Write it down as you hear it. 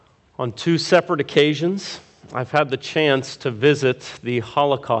On two separate occasions, I've had the chance to visit the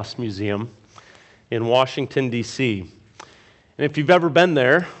Holocaust Museum in Washington, D.C. And if you've ever been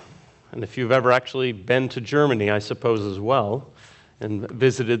there, and if you've ever actually been to Germany, I suppose as well, and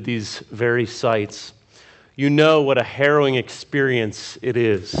visited these very sites, you know what a harrowing experience it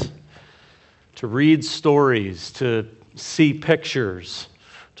is to read stories, to see pictures,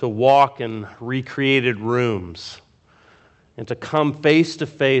 to walk in recreated rooms, and to come face to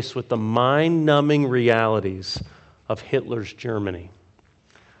face with the mind-numbing realities of Hitler's Germany.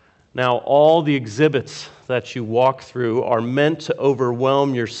 Now, all the exhibits that you walk through are meant to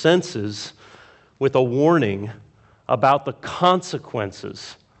overwhelm your senses with a warning about the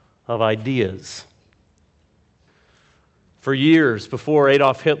consequences of ideas. For years before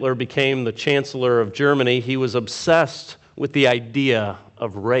Adolf Hitler became the Chancellor of Germany, he was obsessed with the idea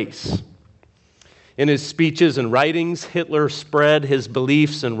of race. In his speeches and writings, Hitler spread his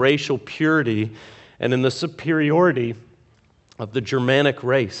beliefs in racial purity and in the superiority of the Germanic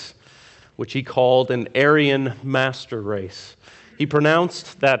race, which he called an Aryan master race. He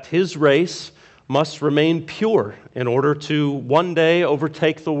pronounced that his race must remain pure in order to one day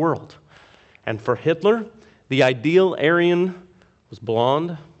overtake the world. And for Hitler, the ideal Aryan was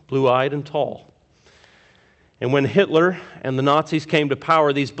blonde, blue-eyed, and tall. And when Hitler and the Nazis came to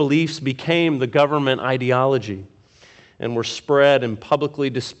power, these beliefs became the government ideology and were spread in publicly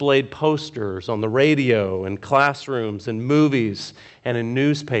displayed posters on the radio, in classrooms, in movies, and in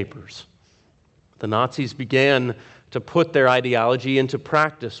newspapers. The Nazis began to put their ideology into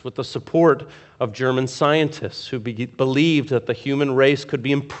practice with the support of German scientists who believed that the human race could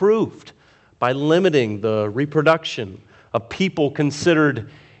be improved by limiting the reproduction of people considered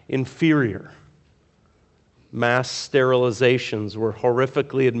inferior. Mass sterilizations were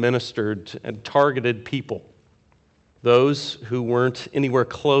horrifically administered and targeted people. Those who weren't anywhere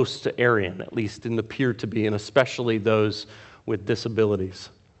close to Aryan, at least didn't appear to be, and especially those with disabilities.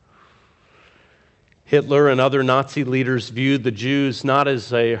 Hitler and other Nazi leaders viewed the Jews not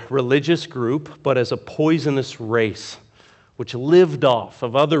as a religious group, but as a poisonous race, which lived off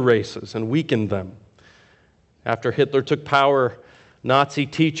of other races and weakened them. After Hitler took power, Nazi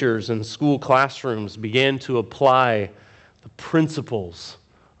teachers in school classrooms began to apply the principles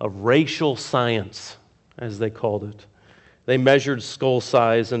of racial science, as they called it. They measured skull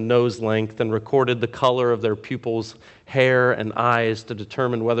size and nose length and recorded the color of their pupils' hair and eyes to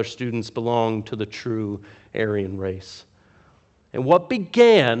determine whether students belonged to the true Aryan race. And what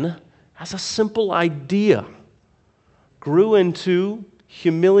began as a simple idea grew into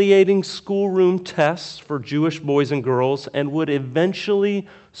humiliating schoolroom tests for Jewish boys and girls and would eventually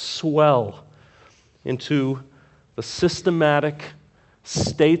swell into the systematic,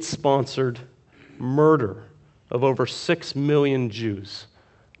 state-sponsored murder of over 6 million Jews,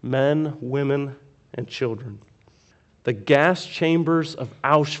 men, women, and children. The gas chambers of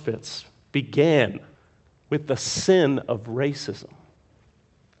Auschwitz began with the sin of racism.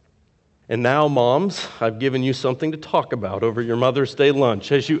 And now, moms, I've given you something to talk about over your Mother's Day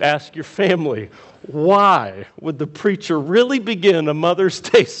lunch as you ask your family, why would the preacher really begin a Mother's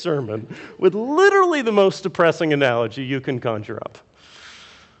Day sermon with literally the most depressing analogy you can conjure up?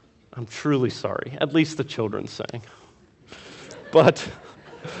 I'm truly sorry, at least the children sang. But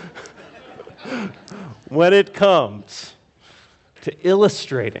when it comes to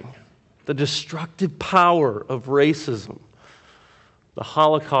illustrating the destructive power of racism, the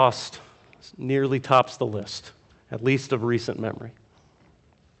Holocaust nearly tops the list, at least of recent memory.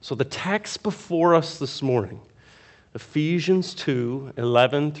 So the text before us this morning, Ephesians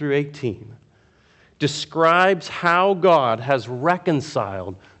 2:11 through 18, describes how God has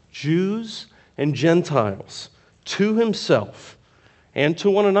reconciled Jews and Gentiles to himself and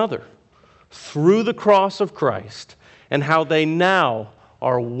to one another through the cross of Christ, and how they now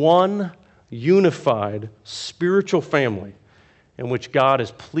are one unified spiritual family in which God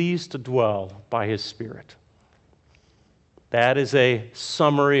is pleased to dwell by his Spirit. That is a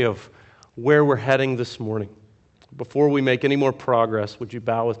summary of where we're heading this morning. Before we make any more progress, would you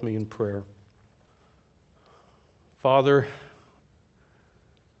bow with me in prayer? Father,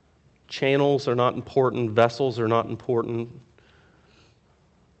 channels are not important, vessels are not important,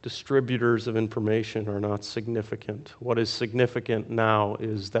 distributors of information are not significant. What is significant now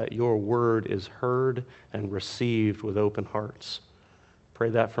is that your word is heard and received with open hearts. Pray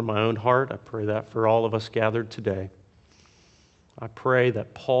that for my own heart. I pray that for all of us gathered today. I pray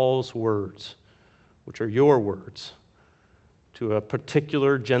that Paul's words, which are your words, to a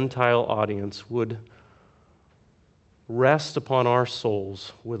particular Gentile audience would rest upon our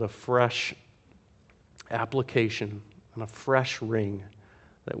souls with a fresh application and a fresh ring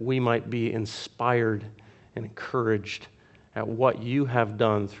that we might be inspired and encouraged at what you have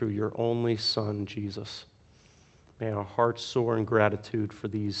done through your only Son, Jesus. May our hearts soar in gratitude for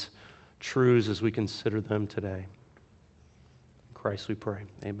these truths as we consider them today. In Christ we pray.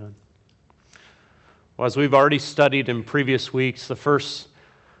 Amen. Well, as we've already studied in previous weeks, the first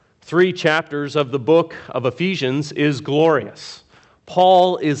 3 chapters of the book of Ephesians is glorious.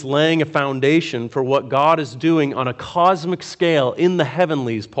 Paul is laying a foundation for what God is doing on a cosmic scale in the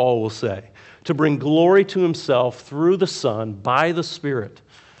heavenlies, Paul will say, to bring glory to himself through the Son by the Spirit.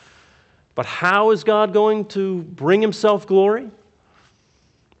 But how is God going to bring himself glory?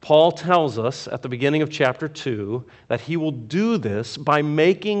 Paul tells us at the beginning of chapter 2 that he will do this by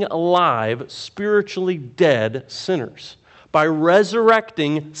making alive spiritually dead sinners, by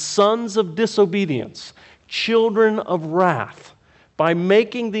resurrecting sons of disobedience, children of wrath, by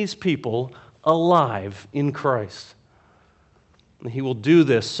making these people alive in Christ. And he will do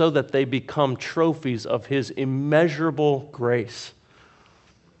this so that they become trophies of his immeasurable grace.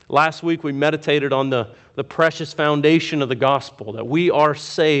 Last week we meditated on the precious foundation of the gospel, that we are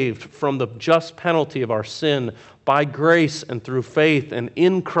saved from the just penalty of our sin by grace and through faith and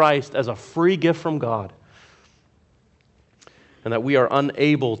in Christ as a free gift from God, and that we are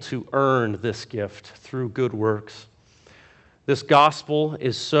unable to earn this gift through good works. This gospel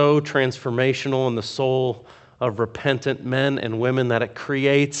is so transformational in the soul of repentant men and women that it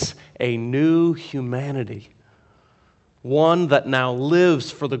creates a new humanity, one that now lives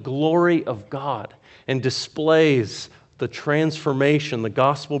for the glory of God and displays the transformation the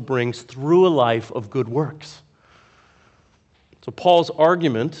gospel brings through a life of good works. So Paul's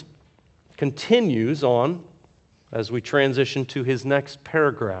argument continues on as we transition to his next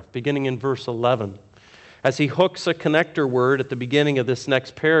paragraph, beginning in verse 11, as he hooks a connector word at the beginning of this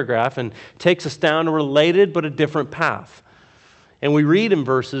next paragraph and takes us down a related but a different path. And we read in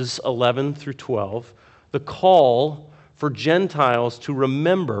verses 11 through 12 the call for Gentiles to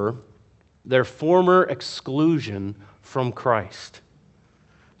remember their former exclusion from Christ.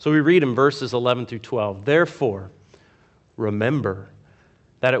 So we read in verses 11 through 12, "Therefore, remember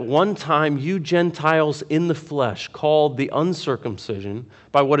that at one time you Gentiles in the flesh, called the uncircumcision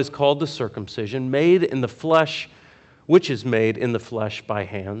by what is called the circumcision, made in the flesh, which is made in the flesh by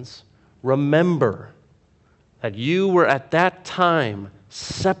hands, remember that you were at that time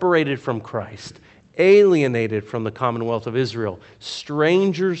separated from Christ, alienated from the commonwealth of Israel,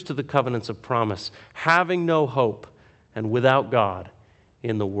 strangers to the covenants of promise, having no hope and without God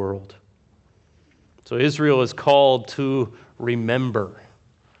in the world." So Israel is called to remember.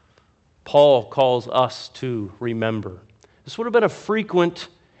 Paul calls us to remember. This would have been a frequent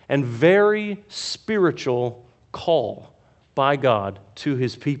and very spiritual call by God to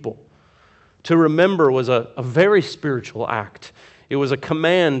his people. To remember was a very spiritual act. It was a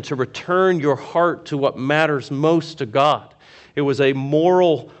command to return your heart to what matters most to God. It was a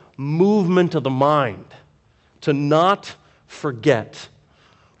moral movement of the mind to not forget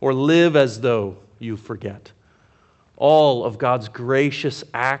or live as though you forget. All of God's gracious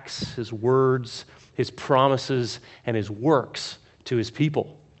acts, his words, his promises, and his works to his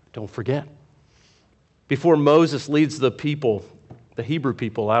people. Don't forget. Before Moses leads the people, the Hebrew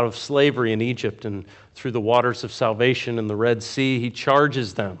people, out of slavery in Egypt and through the waters of salvation in the Red Sea, he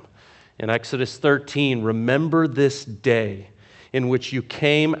charges them in Exodus 13, "Remember this day in which you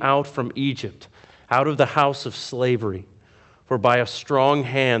came out from Egypt, out of the house of slavery. For by a strong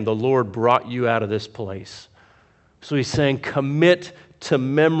hand the Lord brought you out of this place." So he's saying, commit to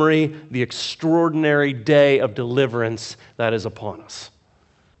memory the extraordinary day of deliverance that is upon us.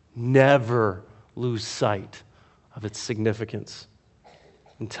 Never lose sight of its significance.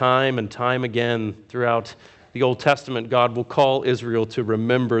 And time again throughout the Old Testament, God will call Israel to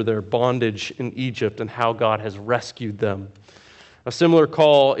remember their bondage in Egypt and how God has rescued them. A similar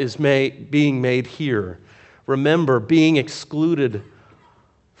call is being made here. Remember being excluded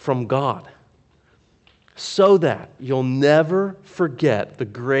from God, so that you'll never forget the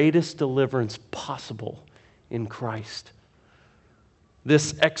greatest deliverance possible in Christ.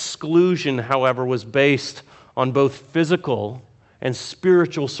 This exclusion, however, was based on both physical and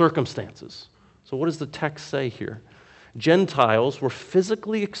spiritual circumstances. So what does the text say here? Gentiles were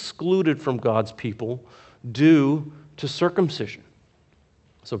physically excluded from God's people due to circumcision.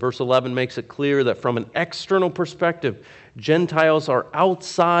 So verse 11 makes it clear that from an external perspective, Gentiles are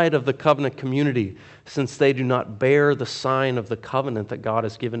outside of the covenant community since they do not bear the sign of the covenant that God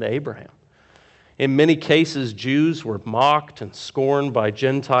has given to Abraham. In many cases, Jews were mocked and scorned by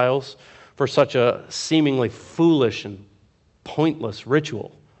Gentiles for such a seemingly foolish and pointless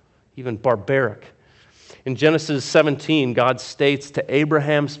ritual, even barbaric. In Genesis 17, God states to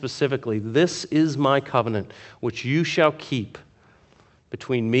Abraham specifically, "This is my covenant, which you shall keep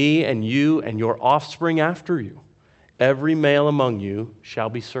between me and you and your offspring after you. Every male among you shall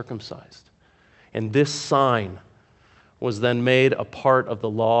be circumcised." And this sign was then made a part of the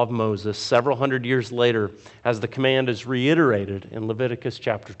law of Moses several hundred years later, as the command is reiterated in Leviticus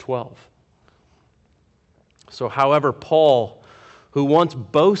chapter 12. So, however, Paul, who once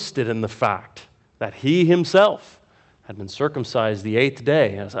boasted in the fact that he himself had been circumcised the 8th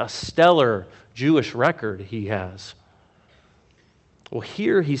day, as a stellar Jewish record he has, well,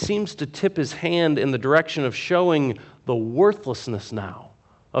 here he seems to tip his hand in the direction of showing the worthlessness now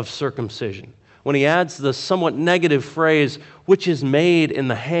of circumcision, when he adds the somewhat negative phrase, "which is made in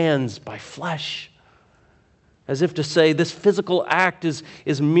the hands by flesh," as if to say this physical act is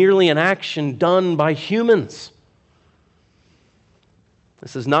merely an action done by humans.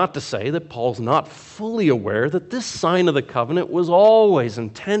 This is not to say that Paul's not fully aware that this sign of the covenant was always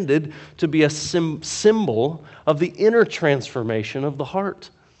intended to be a symbol of the inner transformation of the heart.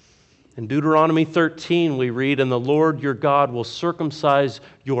 In Deuteronomy 13, we read, "And the Lord your God will circumcise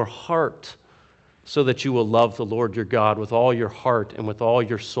your heart, so that you will love the Lord your God with all your heart and with all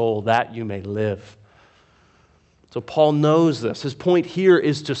your soul, that you may live." So Paul knows this. His point here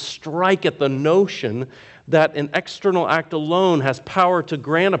is to strike at the notion that an external act alone has power to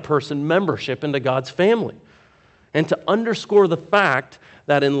grant a person membership into God's family, and to underscore the fact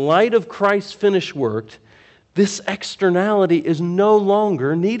that in light of Christ's finished work, this externality is no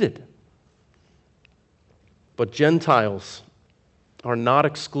longer needed. But Gentiles are not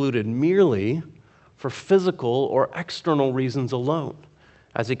excluded merely for physical or external reasons alone.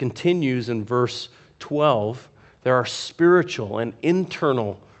 As he continues in verse 12, there are spiritual and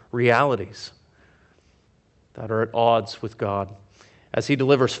internal realities that are at odds with God, as he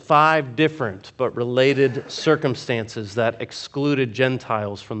delivers 5 different but related circumstances that excluded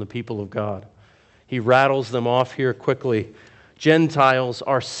Gentiles from the people of God. He rattles them off here quickly. Gentiles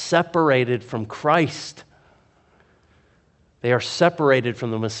are separated from Christ. They are separated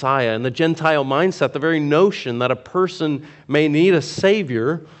from the Messiah. In the Gentile mindset, the very notion that a person may need a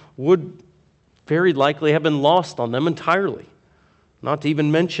Savior would very likely have been lost on them entirely. Not to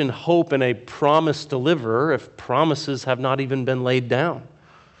even mention hope in a promised deliverer if promises have not even been laid down,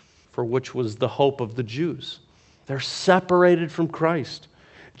 for which was the hope of the Jews. They're separated from Christ.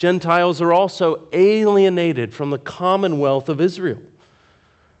 Gentiles are also alienated from the commonwealth of Israel.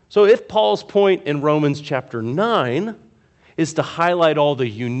 So if Paul's point in Romans chapter 9 is to highlight all the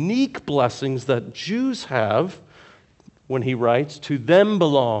unique blessings that Jews have, when he writes, "To them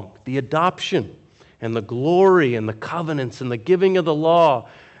belong the adoption and the glory and the covenants and the giving of the law,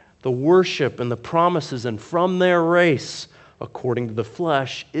 the worship and the promises, and from their race, according to the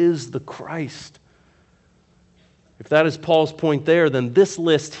flesh, is the Christ." If that is Paul's point there, then this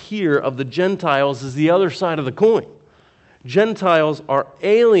list here of the Gentiles is the other side of the coin. Gentiles are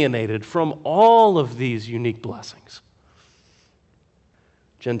alienated from all of these unique blessings.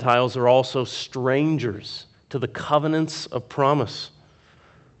 Gentiles are also strangers to the covenants of promise.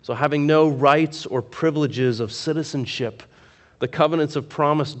 So having no rights or privileges of citizenship, the covenants of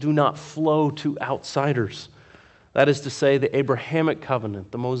promise do not flow to outsiders. That is to say, the Abrahamic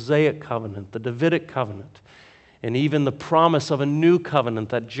covenant, the Mosaic covenant, the Davidic covenant, and even the promise of a new covenant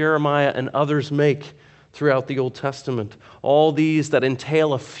that Jeremiah and others make throughout the Old Testament. All these that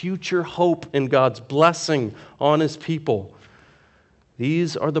entail a future hope in God's blessing on his people.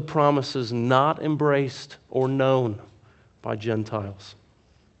 These are the promises not embraced or known by Gentiles.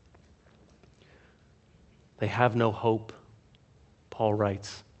 They have no hope, Paul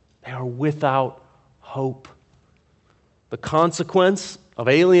writes. They are without hope. The consequence of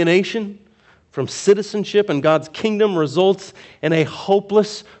alienation from citizenship and God's kingdom results in a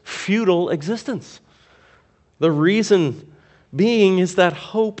hopeless, futile existence. The reason being is that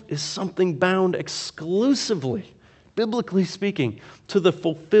hope is something bound exclusively, biblically speaking, to the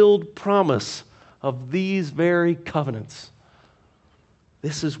fulfilled promise of these very covenants.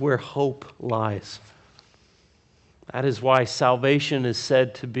 This is where hope lies. That is why salvation is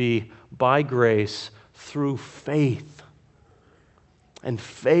said to be by grace through faith. And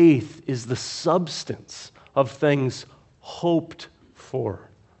faith is the substance of things hoped for.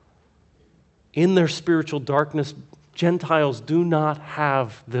 In their spiritual darkness, Gentiles do not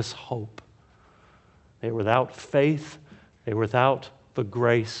have this hope. They are without faith. They are without the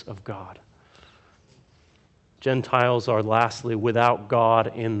grace of God. Gentiles are lastly without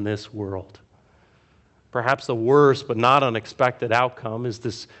God in this world. Perhaps the worst but not unexpected outcome is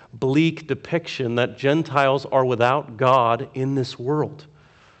this bleak depiction that Gentiles are without God in this world.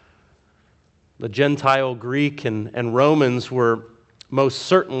 The Gentile Greek and Romans were most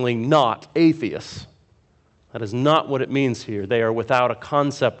certainly not atheists. That is not what it means here. They are without a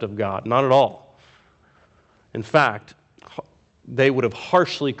concept of God, not at all. In fact, they would have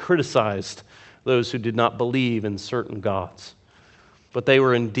harshly criticized those who did not believe in certain gods. But they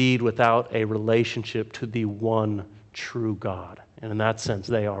were indeed without a relationship to the one true God. And in that sense,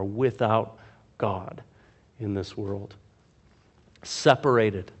 they are without God in this world.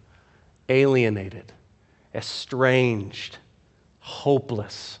 Separated, alienated, estranged,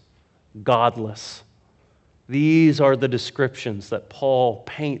 hopeless, godless. These are the descriptions that Paul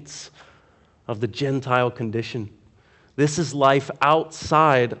paints of the Gentile condition. This is life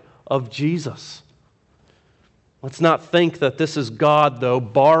outside of Jesus. Let's not think that this is God, though,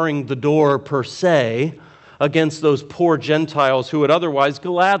 barring the door per se against those poor Gentiles who would otherwise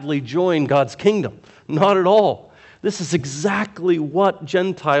gladly join God's kingdom. Not at all. This is exactly what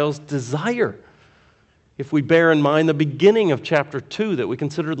Gentiles desire. If we bear in mind the beginning of chapter 2 that we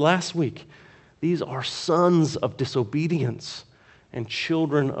considered last week, these are sons of disobedience and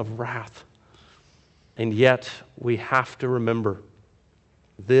children of wrath. And yet, we have to remember,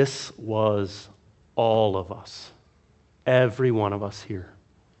 this was all of us. Every one of us here.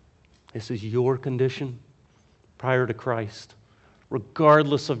 This is your condition prior to Christ.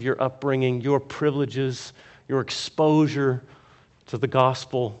 Regardless of your upbringing, your privileges, your exposure to the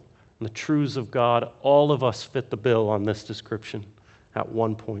gospel and the truths of God, all of us fit the bill on this description at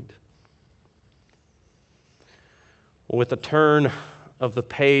one point. With the turn of the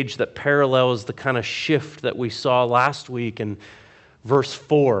page that parallels the kind of shift that we saw last week in verse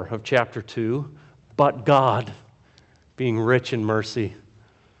 4 of chapter 2, but God being rich in mercy.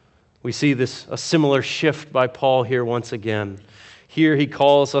 We see a similar shift by Paul here once again. Here he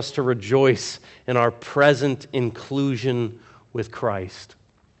calls us to rejoice in our present inclusion with Christ.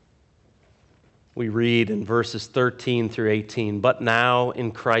 We read in verses 13 through 18, but now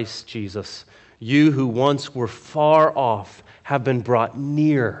in Christ Jesus, you who once were far off have been brought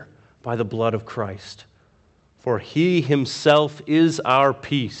near by the blood of Christ. For he himself is our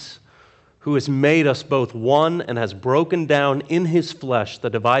peace, who has made us both one and has broken down in his flesh the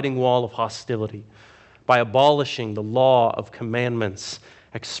dividing wall of hostility by abolishing the law of commandments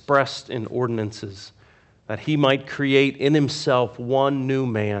expressed in ordinances, that he might create in himself one new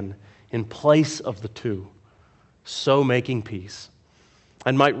man in place of the two, so making peace,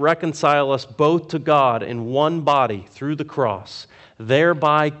 and might reconcile us both to God in one body through the cross,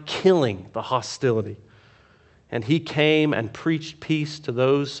 thereby killing the hostility. And he came and preached peace to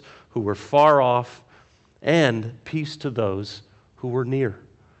those who were far off and peace to those who were near.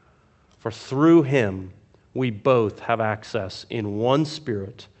 For through him we both have access in one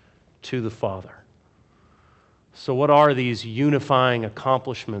Spirit to the Father. So what are these unifying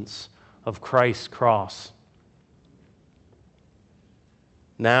accomplishments of Christ's cross?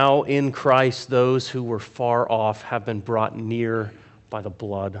 Now in Christ, those who were far off have been brought near by the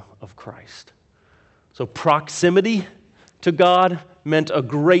blood of Christ. So proximity to God meant a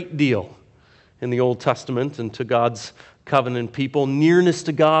great deal in the Old Testament and to God's covenant people. Nearness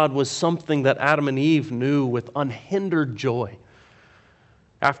to God was something that Adam and Eve knew with unhindered joy.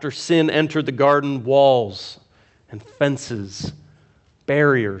 After sin entered the garden, walls and fences,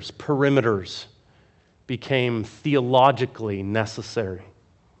 barriers, perimeters became theologically necessary.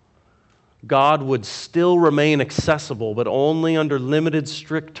 God would still remain accessible, but only under limited,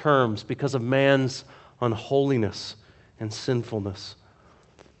 strict terms because of man's unholiness and sinfulness.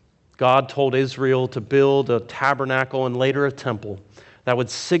 God told Israel to build a tabernacle and later a temple that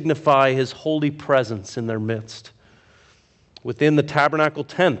would signify his holy presence in their midst. Within the tabernacle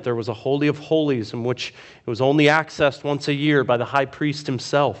tent, there was a Holy of Holies in which it was only accessed once a year by the high priest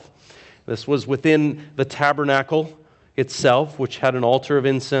himself. This was within the tabernacle itself, which had an altar of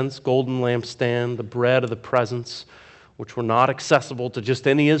incense, golden lampstand, the bread of the presence, which were not accessible to just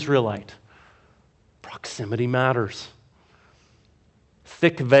any Israelite. Proximity matters.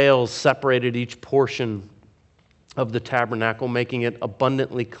 Thick veils separated each portion of the tabernacle, making it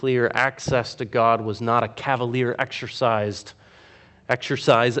abundantly clear access to God was not a cavalier exercise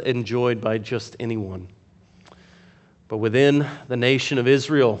enjoyed by just anyone. But within the nation of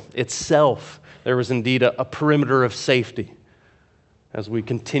Israel itself, there was indeed a perimeter of safety as we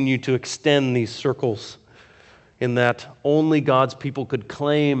continue to extend these circles, in that only God's people could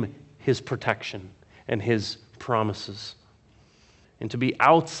claim his protection and his promises. And to be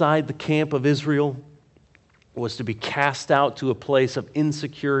outside the camp of Israel was to be cast out to a place of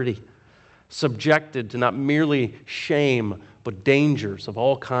insecurity, subjected to not merely shame, but dangers of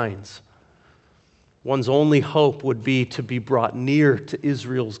all kinds. One's only hope would be to be brought near to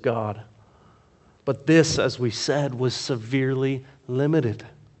Israel's God. But this, as we said, was severely limited.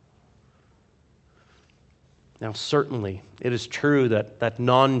 Now, certainly, it is true that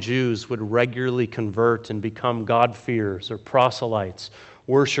non-Jews would regularly convert and become God-fearers or proselytes,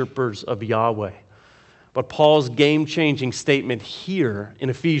 worshipers of Yahweh. But Paul's game-changing statement here in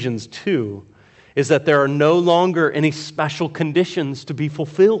Ephesians 2 is that there are no longer any special conditions to be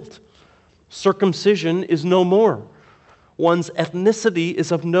fulfilled. Circumcision is no more. One's ethnicity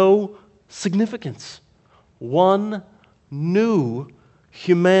is of no significance. One new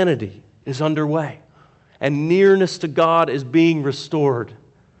humanity is underway, and nearness to God is being restored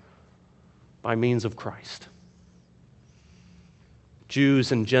by means of Christ.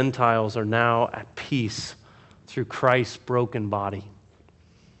 Jews and Gentiles are now at peace through Christ's broken body.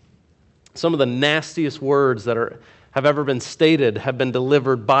 Some of the nastiest words that have ever been stated have been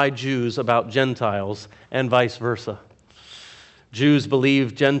delivered by Jews about Gentiles and vice versa. Jews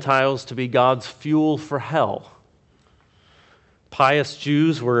believe Gentiles to be God's fuel for hell. Pious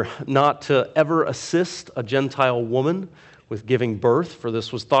Jews were not to ever assist a Gentile woman with giving birth, for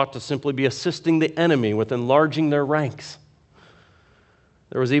this was thought to simply be assisting the enemy with enlarging their ranks.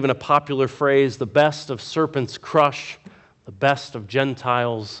 There was even a popular phrase, the best of serpents crush, the best of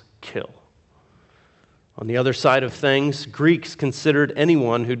Gentiles kill. On the other side of things, Greeks considered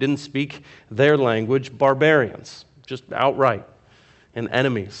anyone who didn't speak their language barbarians, just outright, and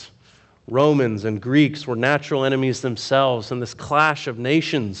enemies. Romans and Greeks were natural enemies themselves, and this clash of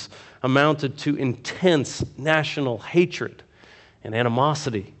nations amounted to intense national hatred and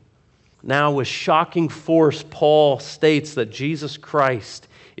animosity. Now, with shocking force, Paul states that Jesus Christ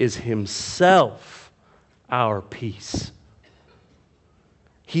is himself our peace.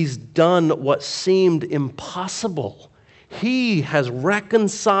 He's done what seemed impossible. He has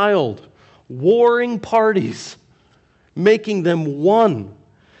reconciled warring parties, making them one,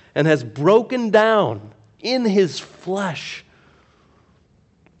 and has broken down in his flesh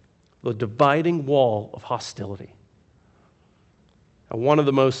the dividing wall of hostility. And one of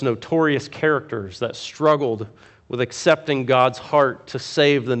the most notorious characters that struggled with accepting God's heart to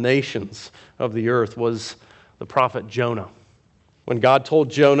save the nations of the earth was the prophet Jonah. When God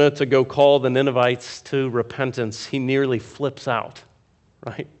told Jonah to go call the Ninevites to repentance, he nearly flips out,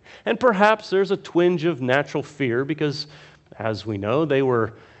 right? And perhaps there's a twinge of natural fear because, as we know, they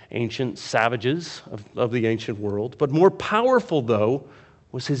were ancient savages of the ancient world. But more powerful, though,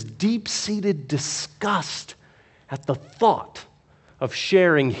 was his deep-seated disgust at the thought of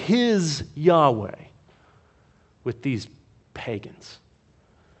sharing his Yahweh with these pagans.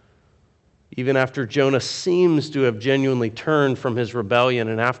 Even after Jonah seems to have genuinely turned from his rebellion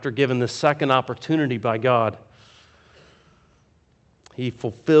and after given the second opportunity by God, he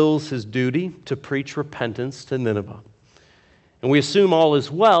fulfills his duty to preach repentance to Nineveh. And we assume all is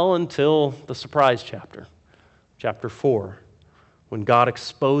well until the surprise chapter, chapter 4, when God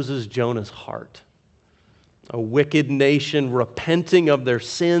exposes Jonah's heart. A wicked nation repenting of their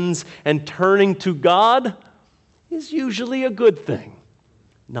sins and turning to God is usually a good thing,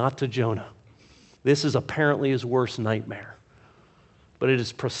 not to Jonah. This is apparently his worst nightmare, but it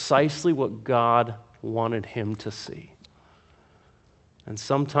is precisely what God wanted him to see. And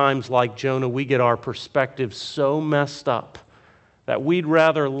sometimes, like Jonah, we get our perspective so messed up that we'd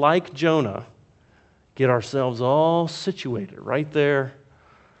rather, like Jonah, get ourselves all situated right there,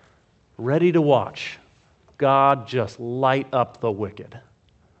 ready to watch God just light up the wicked.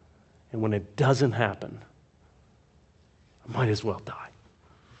 And when it doesn't happen, I might as well die.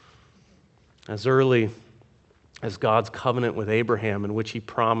 As early as God's covenant with Abraham, in which he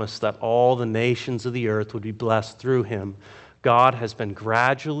promised that all the nations of the earth would be blessed through him, God has been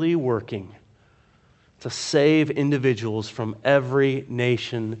gradually working to save individuals from every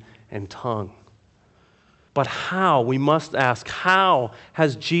nation and tongue. But how, we must ask, how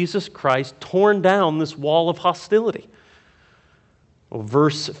has Jesus Christ torn down this wall of hostility? Well,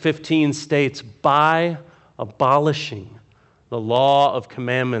 verse 15 states, by abolishing the law of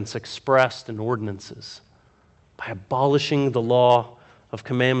commandments expressed in ordinances. By abolishing the law of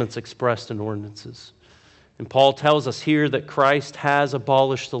commandments expressed in ordinances. And Paul tells us here that Christ has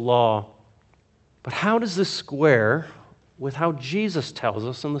abolished the law. But how does this square with how Jesus tells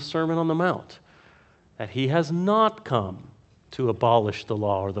us in the Sermon on the Mount? That he has not come to abolish the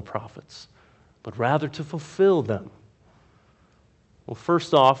law or the prophets, but rather to fulfill them. Well,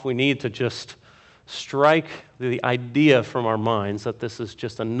 first off, we need to just strike the idea from our minds that this is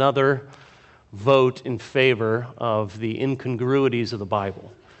just another vote in favor of the incongruities of the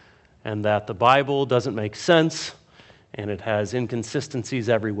Bible, and that the Bible doesn't make sense, and it has inconsistencies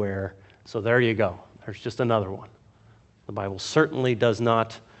everywhere. So there you go. There's just another one. The Bible certainly does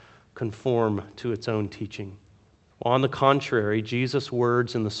not conform to its own teaching. Well, on the contrary, Jesus'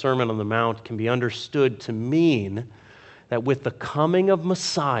 words in the Sermon on the Mount can be understood to mean that with the coming of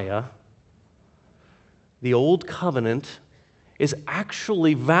Messiah, the old covenant is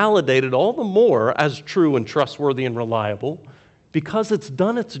actually validated all the more as true and trustworthy and reliable because it's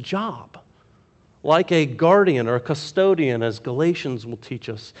done its job. Like a guardian or a custodian, as Galatians will teach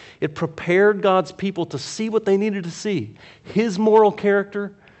us, it prepared God's people to see what they needed to see, His moral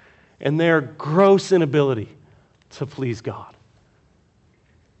character and their gross inability to please God.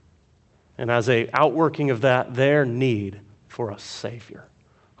 And as an outworking of that, their need for a Savior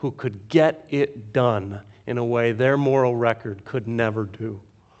who could get it done in a way their moral record could never do.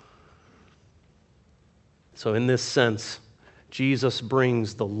 So in this sense, Jesus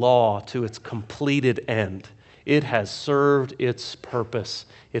brings the law to its completed end. It has served its purpose.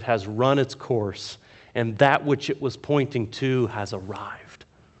 It has run its course. And that which it was pointing to has arrived.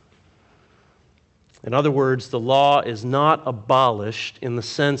 In other words, the law is not abolished in the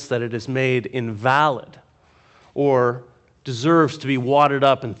sense that it is made invalid or deserves to be wadded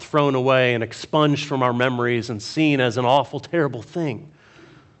up and thrown away and expunged from our memories and seen as an awful, terrible thing.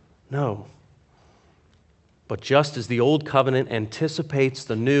 No. But just as the old covenant anticipates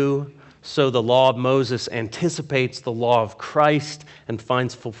the new, so the law of Moses anticipates the law of Christ and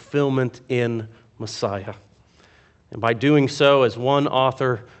finds fulfillment in Messiah. And by doing so, as one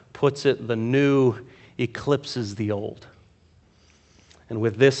author puts it, the new eclipses the old. And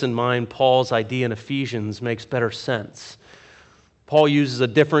with this in mind, Paul's idea in Ephesians makes better sense. Paul uses a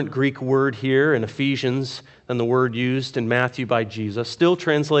different Greek word here in Ephesians than the word used in Matthew by Jesus, still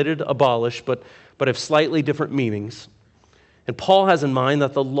translated abolish, but have slightly different meanings. And Paul has in mind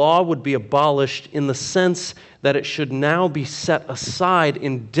that the law would be abolished in the sense that it should now be set aside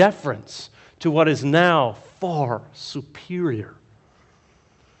in deference to what is now far superior.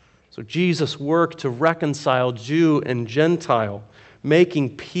 So Jesus' work to reconcile Jew and Gentile,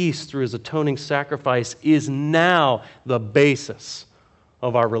 making peace through His atoning sacrifice, is now the basis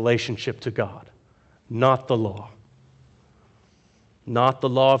of our relationship to God, not the law. Not the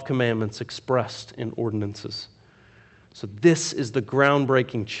law of commandments expressed in ordinances. So this is the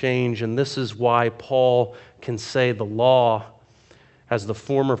groundbreaking change, and this is why Paul can say the law, as the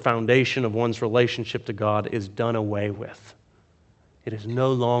former foundation of one's relationship to God, is done away with. It is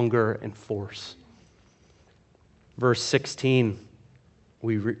no longer in force. Verse 16,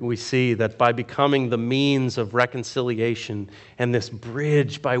 we see that by becoming the means of reconciliation and this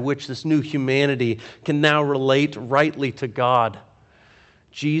bridge by which this new humanity can now relate rightly to God,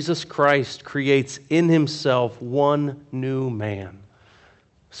 Jesus Christ creates in Himself one new man,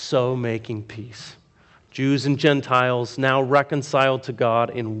 so making peace. Jews and Gentiles now reconciled to God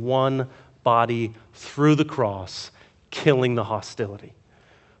in one body through the cross, killing the hostility.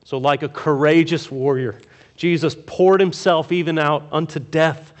 So like a courageous warrior, Jesus poured Himself even out unto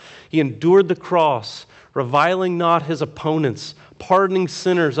death. He endured the cross, reviling not His opponents, pardoning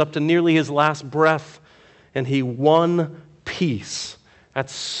sinners up to nearly His last breath, and He won peace at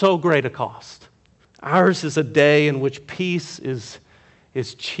so great a cost. Ours is a day in which peace is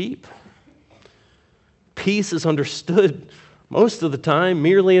cheap. Peace is understood most of the time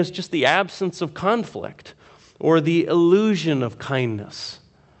merely as just the absence of conflict or the illusion of kindness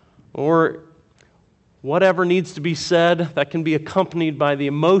or whatever needs to be said that can be accompanied by the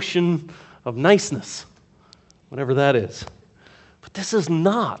emotion of niceness, whatever that is. But this is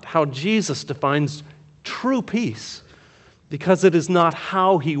not how Jesus defines true peace, because it is not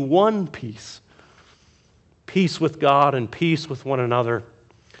how He won peace. Peace with God and peace with one another.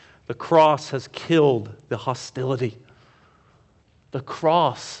 The cross has killed the hostility. The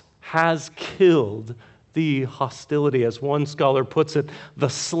cross has killed the hostility. As one scholar puts it, the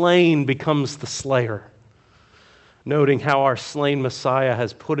slain becomes the slayer. Noting how our slain Messiah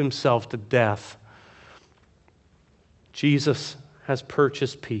has put Himself to death. Jesus has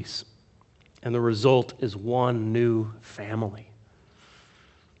purchased peace. And the result is one new family.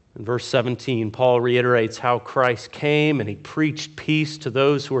 In verse 17, Paul reiterates how Christ came and He preached peace to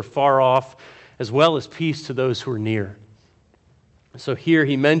those who are far off, as well as peace to those who are near. So here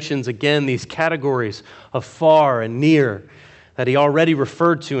he mentions again these categories of far and near that he already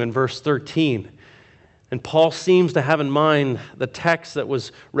referred to in verse 13. And Paul seems to have in mind the text that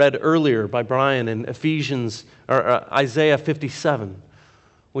was read earlier by Brian in Isaiah 57.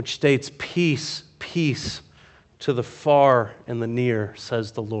 Which states, peace, peace to the far and the near,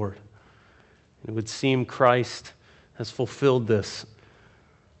 says the Lord. It would seem Christ has fulfilled this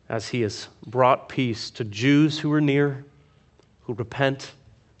as He has brought peace to Jews who are near, who repent,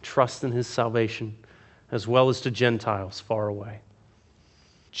 trust in His salvation, as well as to Gentiles far away.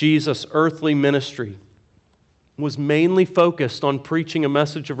 Jesus' earthly ministry was mainly focused on preaching a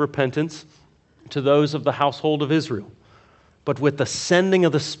message of repentance to those of the household of Israel. But with the sending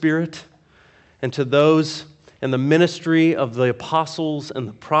of the Spirit and to those and the ministry of the apostles and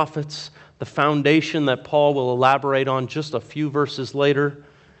the prophets, the foundation that Paul will elaborate on just a few verses later,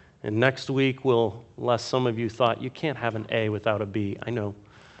 and next week unless some of you thought, you can't have an A without a B. I know.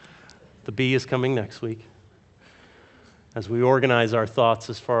 The B is coming next week as we organize our thoughts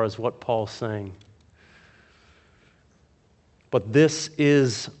as far as what Paul's saying. But this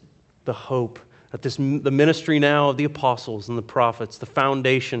is the hope, that the ministry now of the apostles and the prophets, the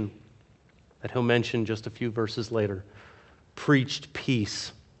foundation that he'll mention just a few verses later, preached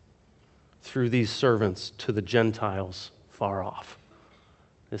peace through these servants to the Gentiles far off.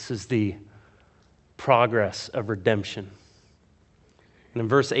 This is the progress of redemption. And in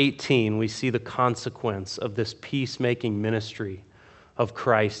verse 18, we see the consequence of this peacemaking ministry of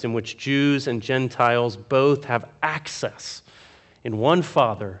Christ, in which Jews and Gentiles both have access in one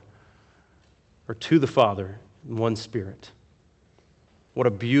Father, or to the Father, in one Spirit. What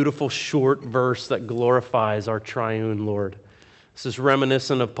a beautiful short verse that glorifies our triune Lord. This is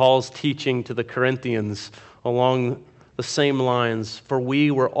reminiscent of Paul's teaching to the Corinthians along the same lines. For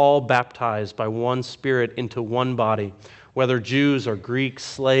we were all baptized by one Spirit into one body, whether Jews or Greeks,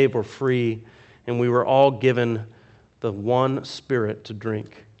 slave or free, and we were all given the one Spirit to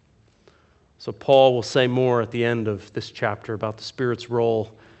drink. So Paul will say more at the end of this chapter about the Spirit's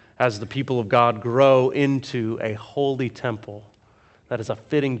role as the people of God grow into a holy temple that is a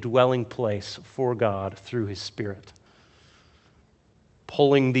fitting dwelling place for God through His Spirit.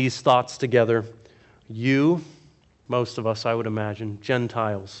 Pulling these thoughts together, you, most of us, I would imagine,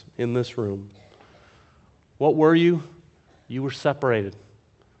 Gentiles in this room, what were you? You were separated,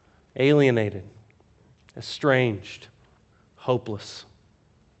 alienated, estranged, hopeless,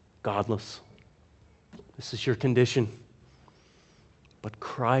 godless. This is your condition. But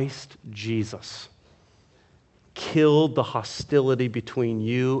Christ Jesus killed the hostility between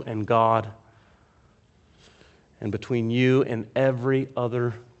you and God and between you and every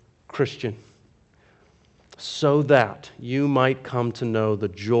other Christian, so that you might come to know the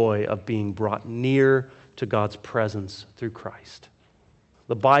joy of being brought near to God's presence through Christ.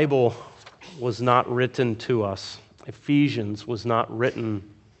 The Bible was not written to us. Ephesians was not written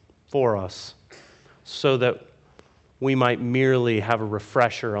for us so that we might merely have a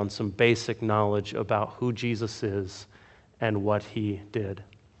refresher on some basic knowledge about who Jesus is and what He did.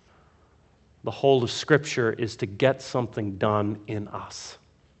 The whole of Scripture is to get something done in us.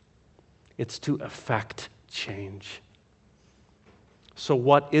 It's to effect change. So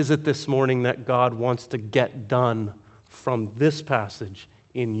what is it this morning that God wants to get done from this passage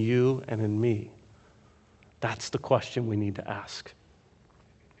in you and in me? That's the question we need to ask.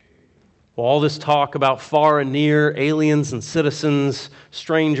 Well, all this talk about far and near, aliens and citizens,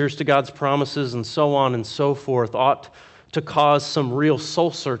 strangers to God's promises, and so on and so forth, ought to cause some real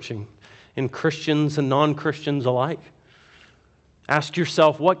soul searching in Christians and non-Christians alike. Ask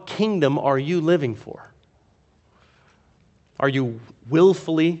yourself, what kingdom are you living for? Are you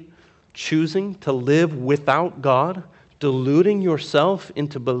willfully choosing to live without God, deluding yourself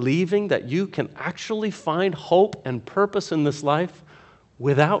into believing that you can actually find hope and purpose in this life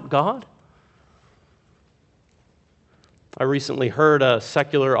without God? I recently heard a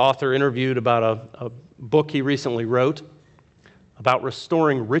secular author interviewed about a book he recently wrote about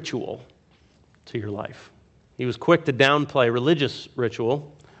restoring ritual to your life. He was quick to downplay religious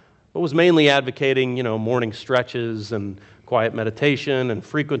ritual, but was mainly advocating, morning stretches and quiet meditation and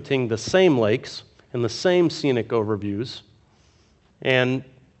frequenting the same lakes and the same scenic overviews, and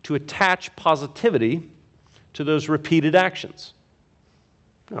to attach positivity to those repeated actions.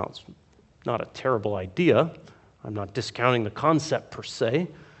 Now, it's not a terrible idea. I'm not discounting the concept per se,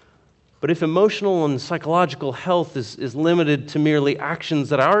 but if emotional and psychological health is limited to merely actions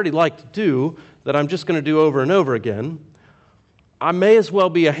that I already like to do, that I'm just going to do over and over again, I may as well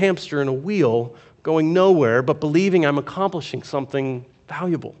be a hamster in a wheel going nowhere but believing I'm accomplishing something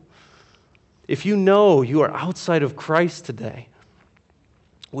valuable. If you know you are outside of Christ today,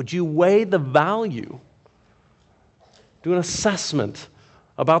 would you weigh the value, do an assessment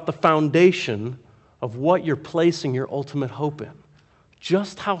about the foundation of what you're placing your ultimate hope in?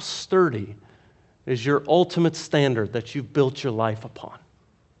 Just how sturdy is your ultimate standard that you've built your life upon?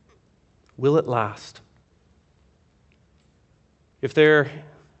 Will it last? Is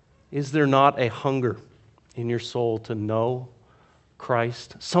there not a hunger in your soul to know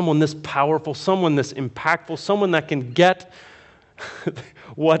Christ? Someone this powerful, someone this impactful, someone that can get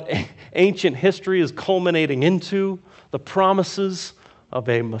what ancient history is culminating into, the promises of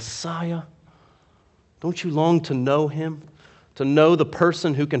a Messiah? Don't you long to know him? To know the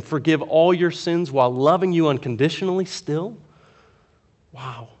person who can forgive all your sins while loving you unconditionally still?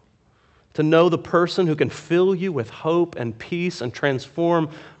 Wow. To know the person who can fill you with hope and peace and transform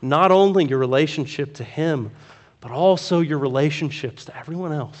not only your relationship to him, but also your relationships to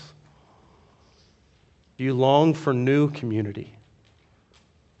everyone else. Do you long for new community?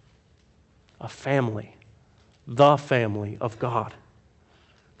 A family, the family of God,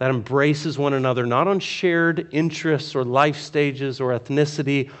 that embraces one another not on shared interests or life stages or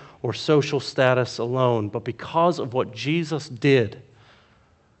ethnicity or social status alone, but because of what Jesus did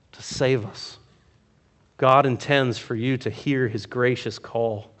to save us. God intends for you to hear his gracious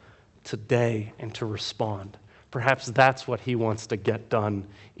call today and to respond. Perhaps that's what he wants to get done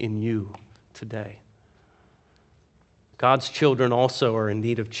in you today. God's children also are in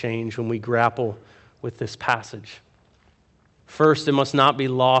need of change when we grapple with this passage. First, it must not be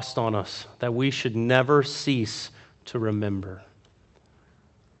lost on us that we should never cease to remember.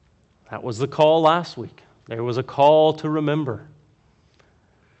 That was the call last week. There was a call to remember.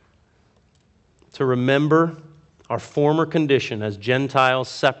 To remember our former condition as Gentiles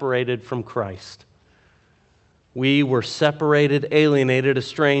separated from Christ. We were separated, alienated,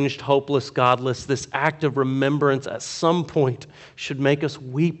 estranged, hopeless, godless. This act of remembrance at some point should make us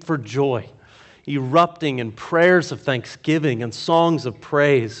weep for joy, erupting in prayers of thanksgiving and songs of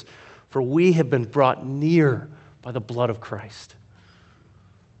praise, for we have been brought near by the blood of Christ.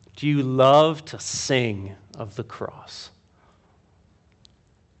 Do you love to sing of the cross?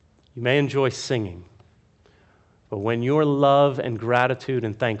 You may enjoy singing, but when your love and gratitude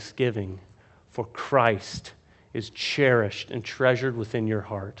and thanksgiving for Christ is cherished and treasured within your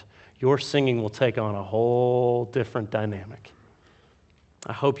heart, your singing will take on a whole different dynamic.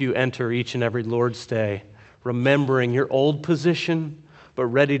 I hope you enter each and every Lord's Day remembering your old position, but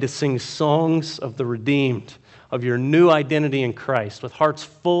ready to sing songs of the redeemed, of your new identity in Christ, with hearts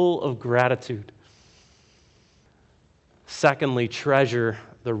full of gratitude. Secondly, treasure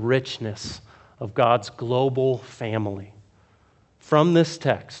the richness of God's global family. From this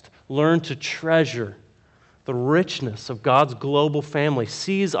text, learn to treasure the richness of God's global family.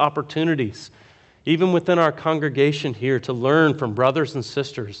 Seize opportunities, even within our congregation here, to learn from brothers and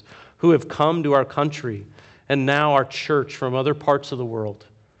sisters who have come to our country and now our church from other parts of the world,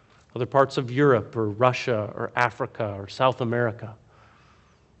 other parts of Europe or Russia or Africa or South America.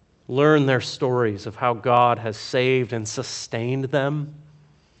 Learn their stories of how God has saved and sustained them,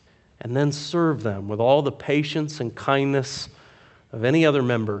 and then serve them with all the patience and kindness of any other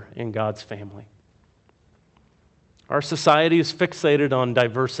member in God's family. Our society is fixated on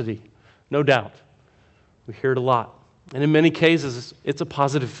diversity, no doubt. We hear it a lot. And in many cases, it's a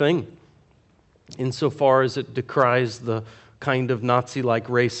positive thing, insofar as it decries the kind of Nazi-like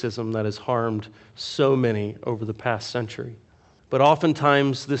racism that has harmed so many over the past century. But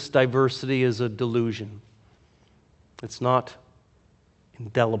oftentimes, this diversity is a delusion. It's not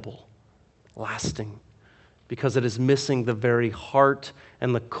indelible, lasting, because it is missing the very heart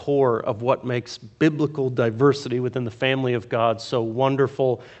and the core of what makes biblical diversity within the family of God so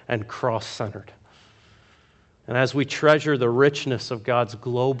wonderful and cross-centered. And as we treasure the richness of God's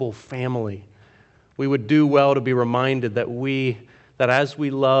global family, we would do well to be reminded that as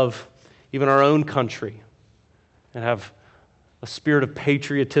we love even our own country and have a spirit of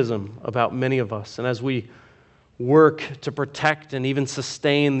patriotism about many of us, and as we work to protect and even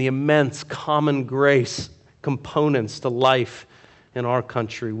sustain the immense common grace components to life in our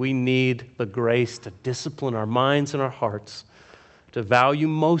country, we need the grace to discipline our minds and our hearts to value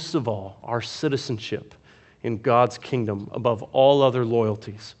most of all our citizenship in God's kingdom above all other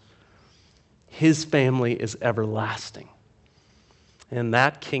loyalties. His family is everlasting, and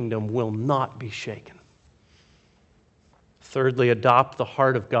that kingdom will not be shaken. Thirdly, adopt the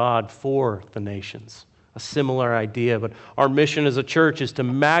heart of God for the nations. A similar idea, but our mission as a church is to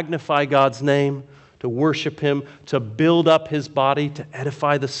magnify God's name, to worship Him, to build up His body, to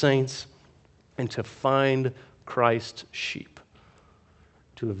edify the saints, and to find Christ's sheep,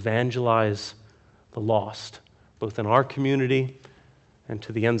 to evangelize the lost, both in our community and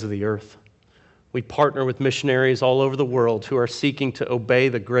to the ends of the earth. We partner with missionaries all over the world who are seeking to obey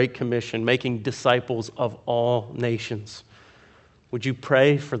the Great Commission, making disciples of all nations. Would you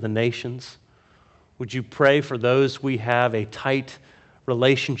pray for the nations? Would you pray for those we have a tight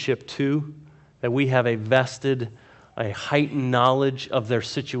relationship to, that we have a heightened knowledge of their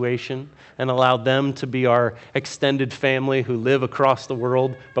situation, and allow them to be our extended family who live across the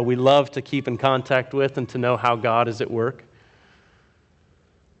world, but we love to keep in contact with and to know how God is at work?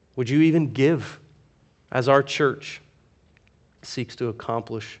 Would you even give as our church seeks to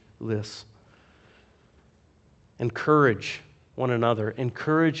accomplish this. Encourage one another.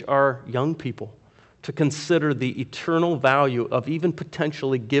 Encourage our young people to consider the eternal value of even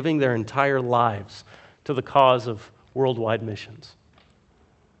potentially giving their entire lives to the cause of worldwide missions.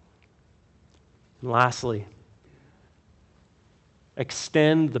 And lastly,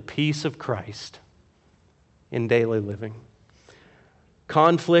 extend the peace of Christ in daily living.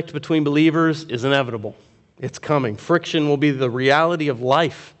 Conflict between believers is inevitable. It's coming. Friction will be the reality of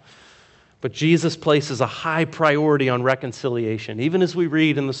life. But Jesus places a high priority on reconciliation. Even as we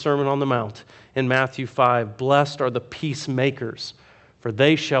read in the Sermon on the Mount in Matthew 5, "Blessed are the peacemakers, for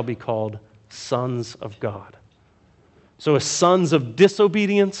they shall be called sons of God." So as sons of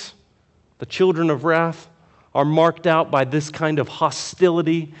disobedience, the children of wrath, are marked out by this kind of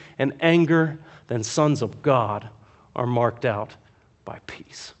hostility and anger, then sons of God are marked out by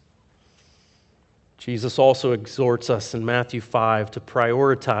peace. Jesus also exhorts us in Matthew 5 to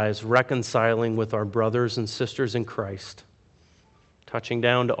prioritize reconciling with our brothers and sisters in Christ, touching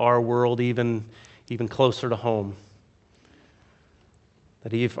down to our world even closer to home.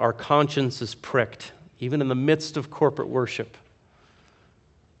 That if our conscience is pricked, even in the midst of corporate worship,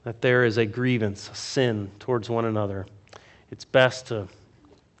 that there is a grievance, a sin towards one another, it's best to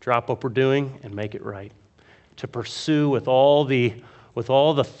drop what we're doing and make it right. To pursue with all the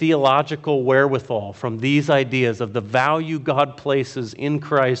theological wherewithal from these ideas of the value God places in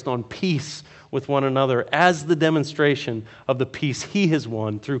Christ on peace with one another as the demonstration of the peace He has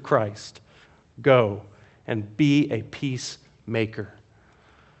won through Christ. Go and be a peacemaker.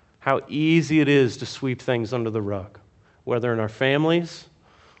 How easy it is to sweep things under the rug, whether in our families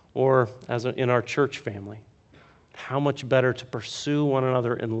or in our church family. How much better to pursue one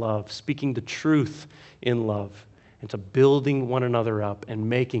another in love, speaking the truth in love, and to building one another up and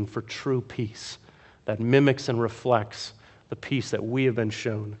making for true peace that mimics and reflects the peace that we have been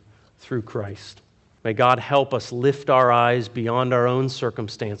shown through Christ. May God help us lift our eyes beyond our own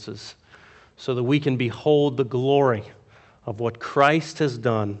circumstances so that we can behold the glory of what Christ has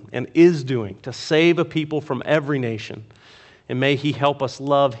done and is doing to save a people from every nation. And may He help us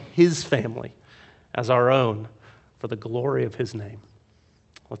love His family as our own for the glory of His name.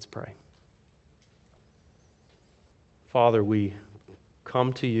 Let's pray. Father, we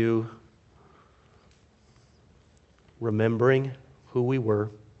come to You remembering who we were,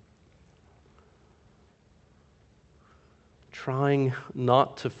 trying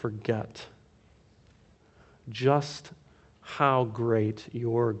not to forget just how great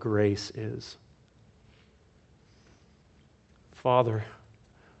Your grace is. Father,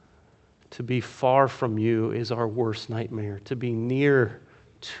 to be far from You is our worst nightmare. To be near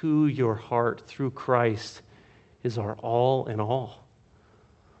to Your heart through Christ is our all in all.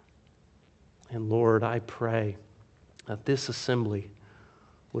 And Lord, I pray that this assembly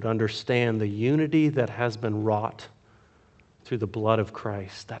would understand the unity that has been wrought through the blood of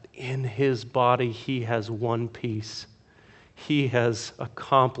Christ, that in His body He has won peace. He has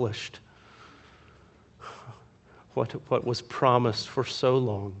accomplished what was promised for so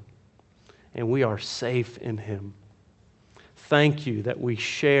long, and we are safe in Him. Thank You that we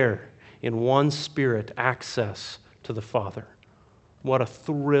share in one Spirit access to the Father. What a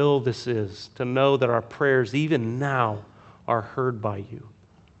thrill this is to know that our prayers even now are heard by You.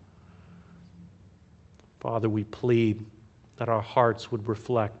 Father, we plead that our hearts would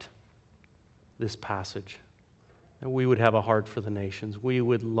reflect this passage, that we would have a heart for the nations. We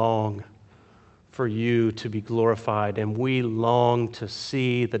would long for You to be glorified, and we long to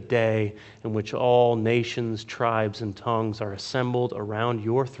see the day in which all nations, tribes, and tongues are assembled around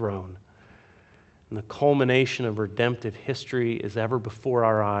Your throne. And the culmination of redemptive history is ever before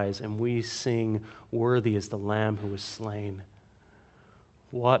our eyes, and we sing, "Worthy is the Lamb who was slain."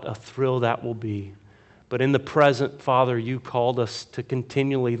 What a thrill that will be. But in the present, Father, You called us to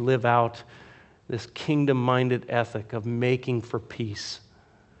continually live out this kingdom-minded ethic of making for peace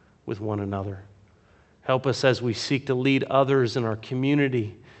with one another. Help us as we seek to lead others in our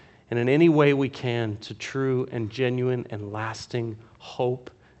community and in any way we can to true and genuine and lasting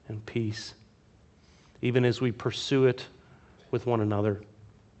hope and peace, even as we pursue it with one another.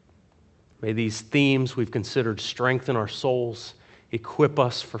 May these themes we've considered strengthen our souls, equip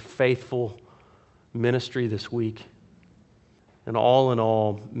us for faithful ministry this week, and all in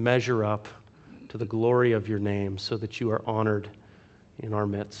all, measure up to the glory of Your name so that You are honored in our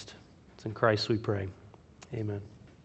midst. It's in Christ we pray. Amen.